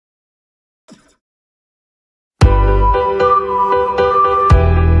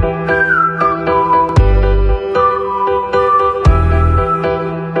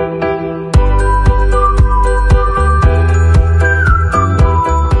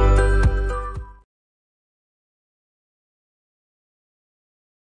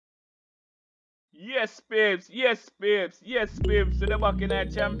Yes, babes. Yes, babes. Yes, babes. So they're back in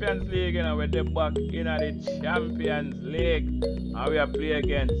the Champions League, you know. We're back in the Champions League. And we are playing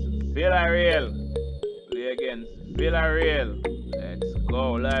against Villarreal. Play against Villarreal. Let's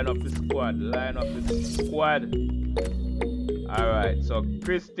go. Line up the squad. Line up the squad. Alright, so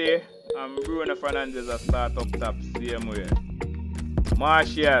Christie and Bruno Fernandes are start up top same way.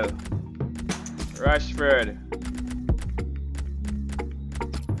 Martial. Rashford.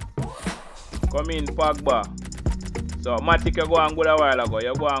 Come in, Pogba. So, Matic, you go and good a while ago.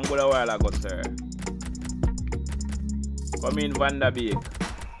 You go and good a while ago, sir. Come in, Van der Beek.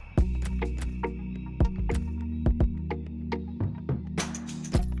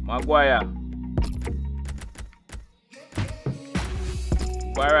 Maguire.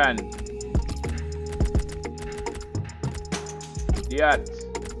 Varane. Diaz.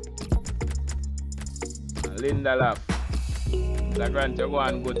 Lindelof. Grant, you go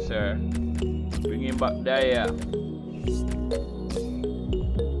and good, sir. Bring him back there.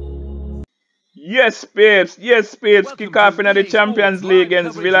 Yes, babes. Yes, babes. Kick off in the Champions League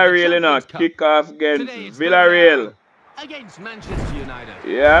against Villarreal, you know. Kick off against Villarreal. Against Manchester United.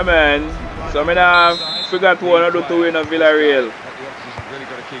 Yeah, man. So, I forgot what I do to win a Villarreal.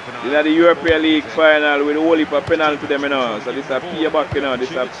 This is the European League final with the whole heap of penalty to them, you know. So, this is a payback, you know.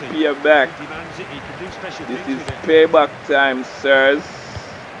 This is a payback. This is payback time, sirs.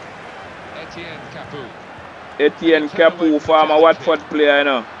 Etienne Capoue, former Watford player, you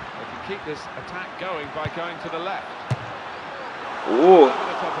know. Keep this attack going by going to the left. Oh,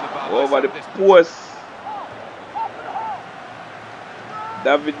 over the post.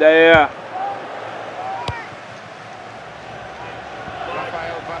 David Daya.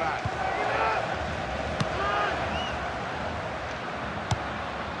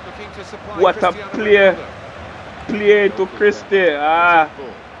 What a play. Play to Christie.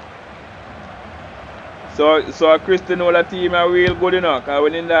 So Christie know the team are real good, you know. Because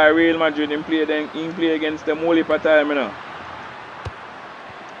when in the Real Madrid, he play against them whole heap of time, you know.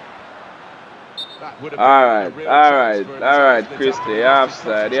 Alright, Christie, you're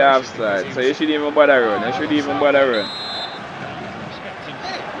offside. So you shouldn't even bother run. You shouldn't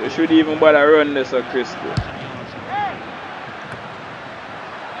even bother run this, so Christie.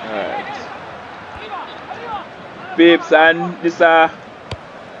 Alright. Babes, and this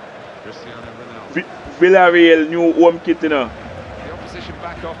Villarreal new home kit, you know. The opposition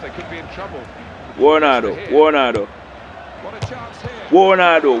back off, they could be in trouble. Ronaldo. What a chance here.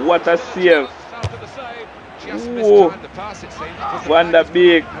 Ronaldo, what a save. Whoa. Van der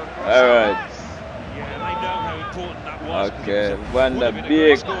Beek. Alright. Yeah, they know how important that was. Okay, Van der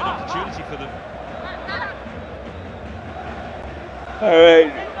Beek.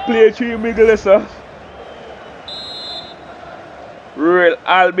 Alright, play 3 middle, sir. Real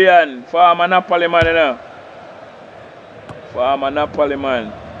Albion, former Napoli man, you know. Former Napoli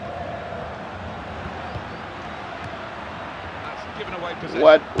man.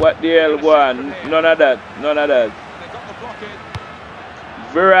 What the hell go on? None of that.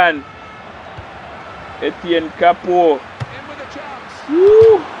 Varane. Etienne Capoue.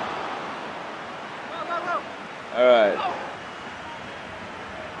 Woo. Alright.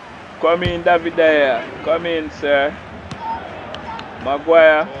 Come in, David Daya. Come in, sir.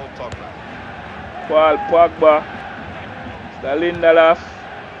 Maguire. Paul Pogba. Lindelof.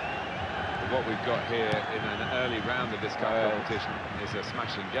 What we've got here in an early round of this cup competition is a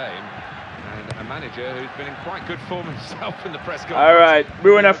smashing game and a manager who's been in quite good form himself in the press conference. Alright,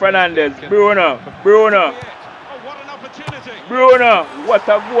 Bruno Fernandes. Bruno. Oh, what an opportunity. Bruno, what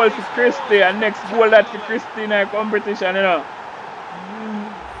a goal for Christie, and next goal that for Christie in the competition, you know.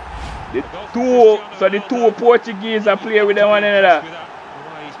 The two Portuguese are playing with them one another.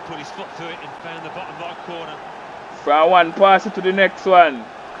 He's put his foot through it and found the bottom right corner. From one pass it to the next one.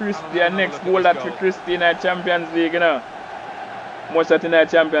 Christie and next goal that for Christie in the Champions League, you know. Much that in the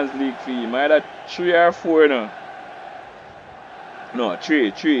Champions League for him. Either 3 or 4, you know. No,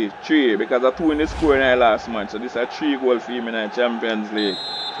 3, because I 2 in the score in the last match. So this is a 3 goal for him in the Champions League.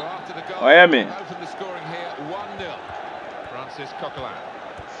 So after the goal, oh, yeah, me. open the scoring here, 1-0.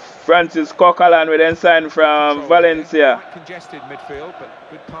 Francis Coquelin with them sign from Valencia. Quite congested midfield, but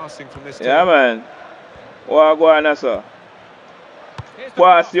good passing from this team. Yeah, man. What go on, sir?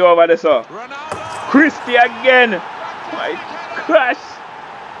 Pass you over there, sir. Christie again. My gosh.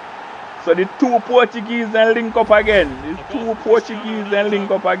 So the 2 Portuguese then link up again.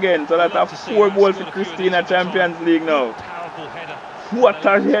 So that's a 4 goals for Christie in the Champions League now. What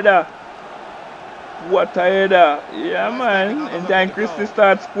a header. Yeah, man. And then Christie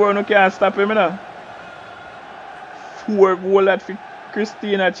starts scoring, you can't stop him, you know. 4 goals that for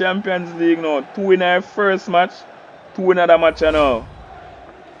Christina Champions League now. 2 in our first match, 2 in another match now.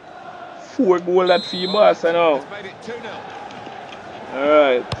 4 goals at FIBA now.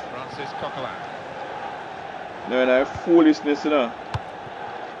 Alright. Francis Coquelin. No, no foolishness, you know.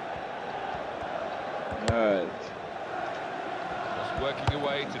 Alright. Just working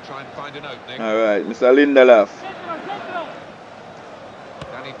away to try and find an opening. Alright, Mr. Lindelof.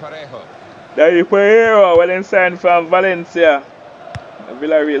 Danny Parejo. Danny Parejo, well then signed from Valencia.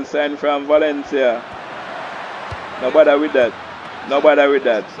 Villarreal signed from Valencia. No bother with that. No bother with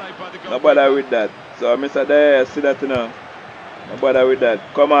that. No bother with that. So Mr. Dyer, see that, you know. No bother with that.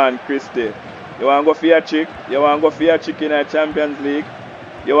 Come on, Christy. You want to go for your chick? You want to go for your chick in the Champions League?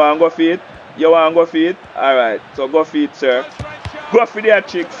 You want to go for it? You want to go for it? Alright, so go for it, sir. Go for your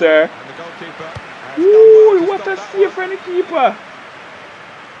chick, sir. Ooh, what a save from the keeper. And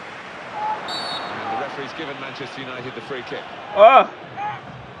the referee's given Manchester United the free kick. Oh.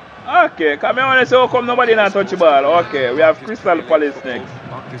 Okay, come here when I say how come nobody not touch the ball. Okay, we have Crystal Palace next.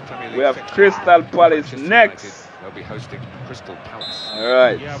 We have Crystal Palace next. They'll be hosting Crystal Palace.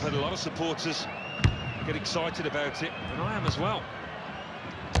 Alright. Yeah, I've had a lot of supporters get excited about it, and I am as well.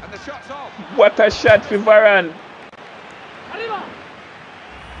 And the shot's off. What a shot for Varane.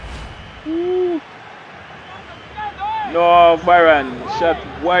 Ooh. No, Varane shot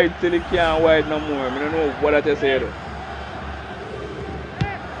wide till he can't wide no more. I don't know what I say though.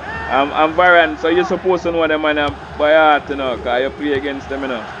 I'm Varane, so you're supposed to know them man by heart, you know, because you play against them, you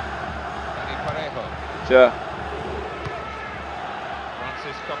know. Danny Parejo. Sure.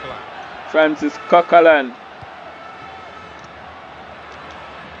 Francis Coquelin. Francis Coquelin.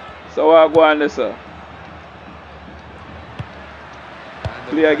 So what go on there, sir?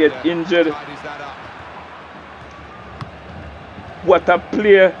 Player get injured. What a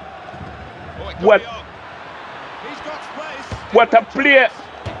player. What a player.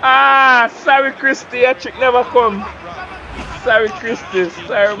 Ah, sorry Christy, your trick never come. Sorry Christy,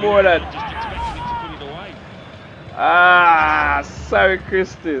 sorry about that. Ah, sorry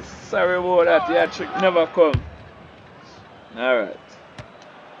Christy, sorry about that, your trick never come. Alright.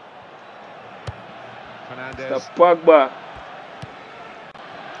 The Pogba.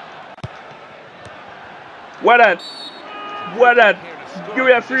 What that? What that? Give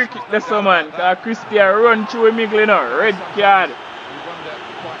me a free kick this man. Because Christian run through Miguel now. Red card.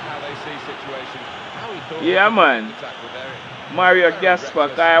 Yeah man. Mario Gaspar.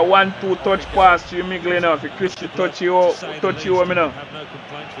 Because I 1-2 touch pass to Miguel now. If Christian touch you me now.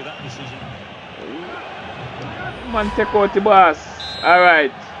 Man take out the boss.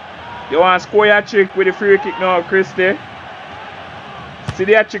 Alright. You want to score your trick with the free kick now, Christy? See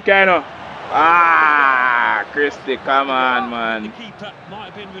the trick I know. Ah, Christy, come on, man. The keeper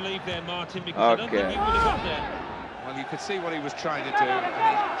might have been relieved there, Martin, because I don't Okay. think he would have got there. Well, you could see what he was trying to do, and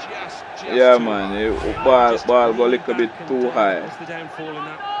he's just yeah, too man. high. Ball go a little bit too high. That's the downfall in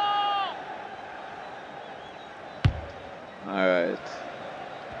that. Alright.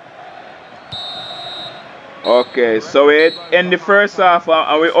 Okay, so we end the first half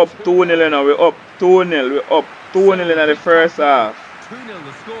and we're up 2-0 now. We're up 2-0. We're up 2-0 in the first half. 2-0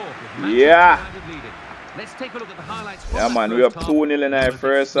 the score. Yeah. Let's take a look at the highlights. Yeah, man. We're up 2-0 in the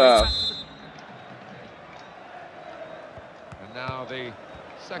first half. And now the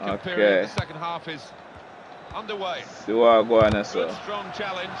second period, the second half is underway. See what go on, sir. Good, strong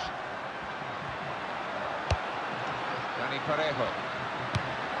challenge. Danny Parejo.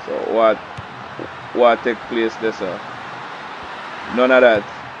 So what take place there, sir? None of that.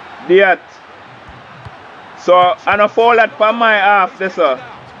 That. So I don't fall that for my half there, sir.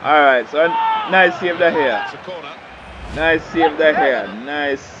 Alright, so nice save there here. Nice save there here.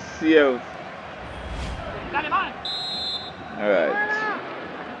 Nice save. Alright.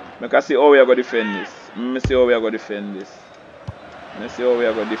 Make us see how we are going to defend this. Let me see how we are going to defend this. Let's see how we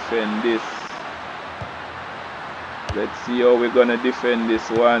are going to defend this. Let's see how we're going to defend this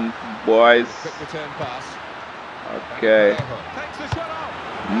one, boys. Quick return pass. Okay.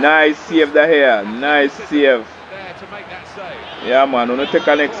 Nice save there here. Nice save. There to make that save. Yeah, man. We're going to take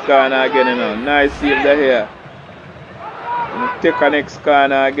a next corner again, you know. Nice save there here. We're going to take a next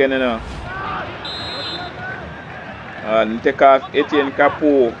corner again, you know. And take off Etienne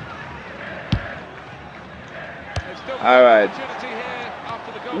Capoue. Alright.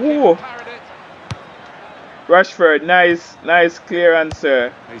 Woo. Rashford, nice clearance,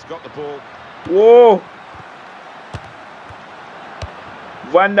 sir. He's got the ball. Whoa.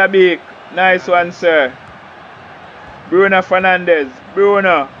 Van der Beek, nice one, sir. Bruno Fernandes,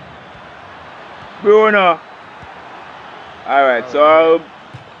 Bruno. Alright, so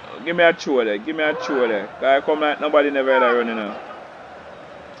give me a throw there. Give me a throw there. Cause I come like nobody never had a running now.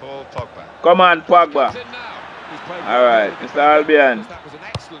 Paul Pogba. Come on, Pogba. Alright, Mr. Albion. That was an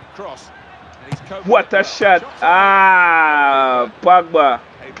excellent cross. And he's coping What a well. shot. Shots Ah, Pogba.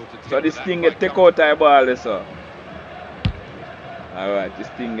 able to So deal this with that thing quite get take out the ball, this so. Alright, this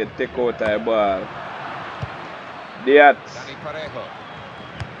thing get take out the ball. Diaz. Danny Parejo.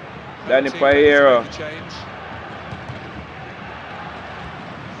 Danny No team ready to Parejo. make a change.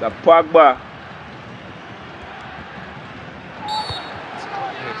 It's a Pogba. It's a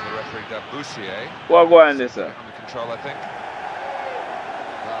point here for the referee, Dabusier. What go on this, sir? Under control, I think.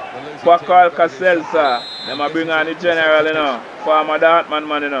 Well, the losing Pascal team have got to do Caselsa. something. Them And a this bring is on the the general, you substitution. know. Former Dartman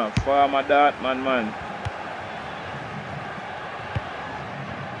man, you know. Former Dartman man.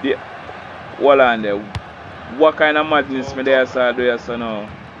 The, hold on there. What kind of madness me there, sir, do you, sir, now?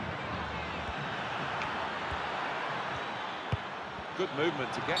 Good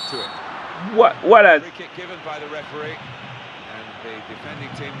movement to get to it. What a... Free kick given by the referee. And the defending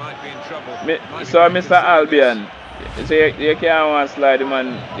team might be in trouble. So, Mr. Albion, so you can't want to slide the man,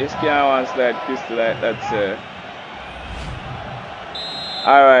 you can't want to slide Christy like that, sir.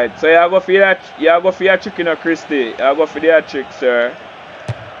 Alright, so you go for your trick, you know, Christy. You go for the trick, sir.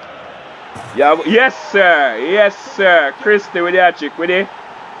 Yes, sir. Yes, sir. Christy with the trick, with it.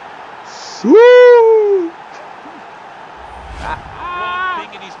 Woo! One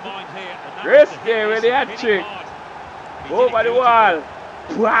thing in his mind here, and that Christy is to hit with this the and hit it trick. hard. He did Over it the beautifully. wall.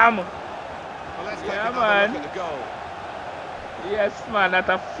 Bam! Well, let's take Yeah, another man. look at the goal. Yes, man. That's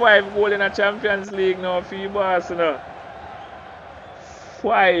a 5 goal in a Champions League now for you, boss, you know.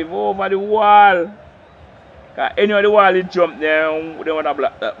 5 over the wall. Any of the wall he jump there, they want to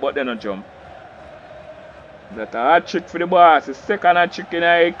block that, but they don't jump. That's a hard trick for the boss. The second hard trick in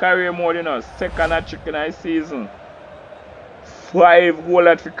his career mode, you know. Second hard trick in his season. 5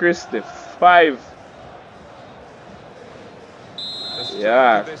 goals for Christy. 5. The strength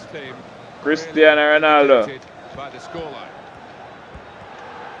Yeah. of this team Cristiano really Ronaldo. indicated by the scoreline.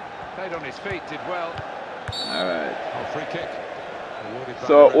 Played on his feet, did well. Alright. Oh, free kick. Awarded by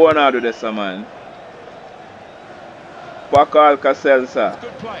So, the what referee. now do this, man? Pascal Caselsa.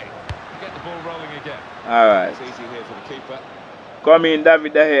 Good play. Get the ball rolling again. Alright. It's easy here for the keeper. Come in,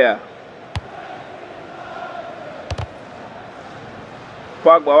 David De Gea.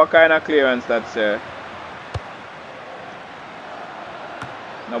 Pogba, what kind of clearance that, sir?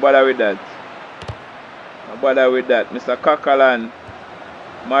 No bother with that. No bother with that. Mr. Coquelin,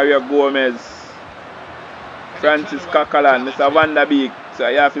 Mario Gomez, Francis Coquelin, Mr. Van der Beek. So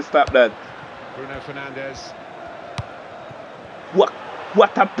you have to stop that. Bruno Fernandes.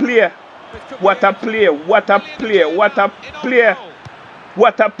 What a player! What a player! What a player! What a player!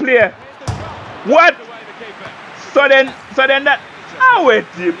 What a player! What? So then that. How it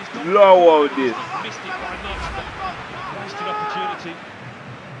deep blow out this? Missed it by much, wasted opportunity.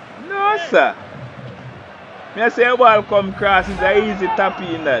 No, sir. Me say a ball come cross is a easy tap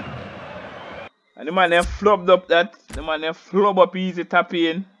in that. And the man then flubbed up that. The man then flub up easy tap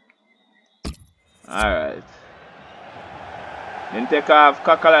in. Alright. Then take off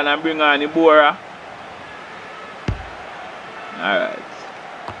Coquelin and bring on Ibora. Alright.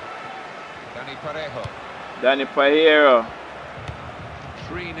 Danny Parejo. Danny Parejo.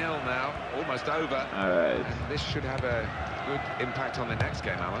 3-0 now, almost over. Alright. And this should have a good impact on the next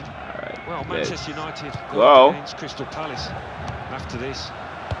game, Alan. Alright. Well, Manchester United go Wow. up against Crystal Palace after this.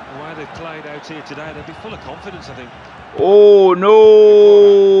 The way they've played out here today, they'll be full of confidence, I think. Oh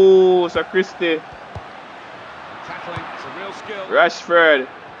no! Sir Christy. Tackling, it's a real skill. Rashford.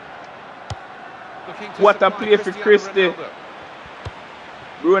 Looking to What a supply play for Cristiano Christy. Ronaldo.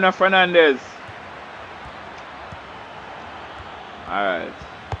 Bruno Fernandes. Alright.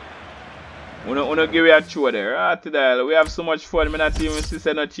 Wanna give you a show there. Right today. We have so much fun. I'm not even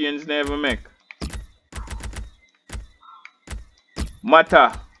see no change never make.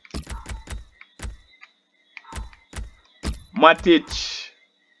 Mata. Matic.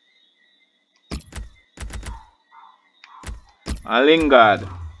 And Lingard.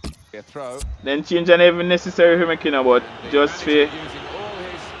 A throw. Then change and even necessary for making about The just for manager using all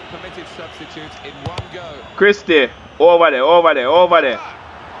his permitted substitutes in one go. Christy. Over there.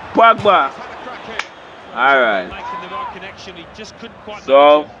 Pogba. He's had a crack here. Alright. Making the right connection, he just couldn't quite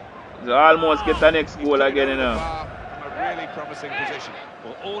So, manage it. they almost get the next He's goal turned again, over you the know. bar from a really promising position.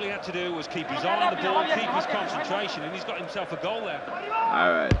 Well, all he had to do was keep his eye on the ball, keep his concentration, and he's got himself a goal there.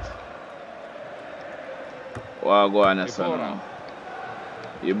 Alright. What go on this one Ibora. now?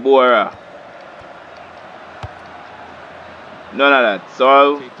 Ibora. None of that.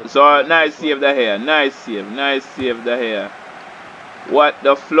 So nice save the hair. Nice save the hair. What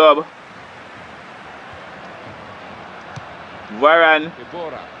the flub? Varane.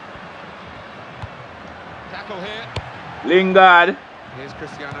 Ibora. Tackle here. Lingard. Here's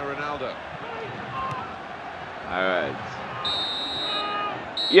Cristiano Ronaldo. Alright.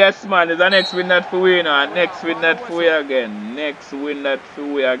 Yes, man, it's the next win that for we now. Next win that for we again. Next win that for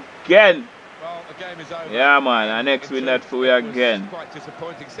we again. Well, the game is over. Yeah, man, and next win that for we again.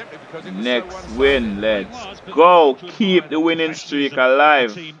 Next win, let's go. Keep the winning streak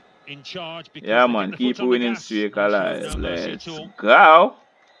alive. Yeah, man, keep the winning streak alive. Let's go.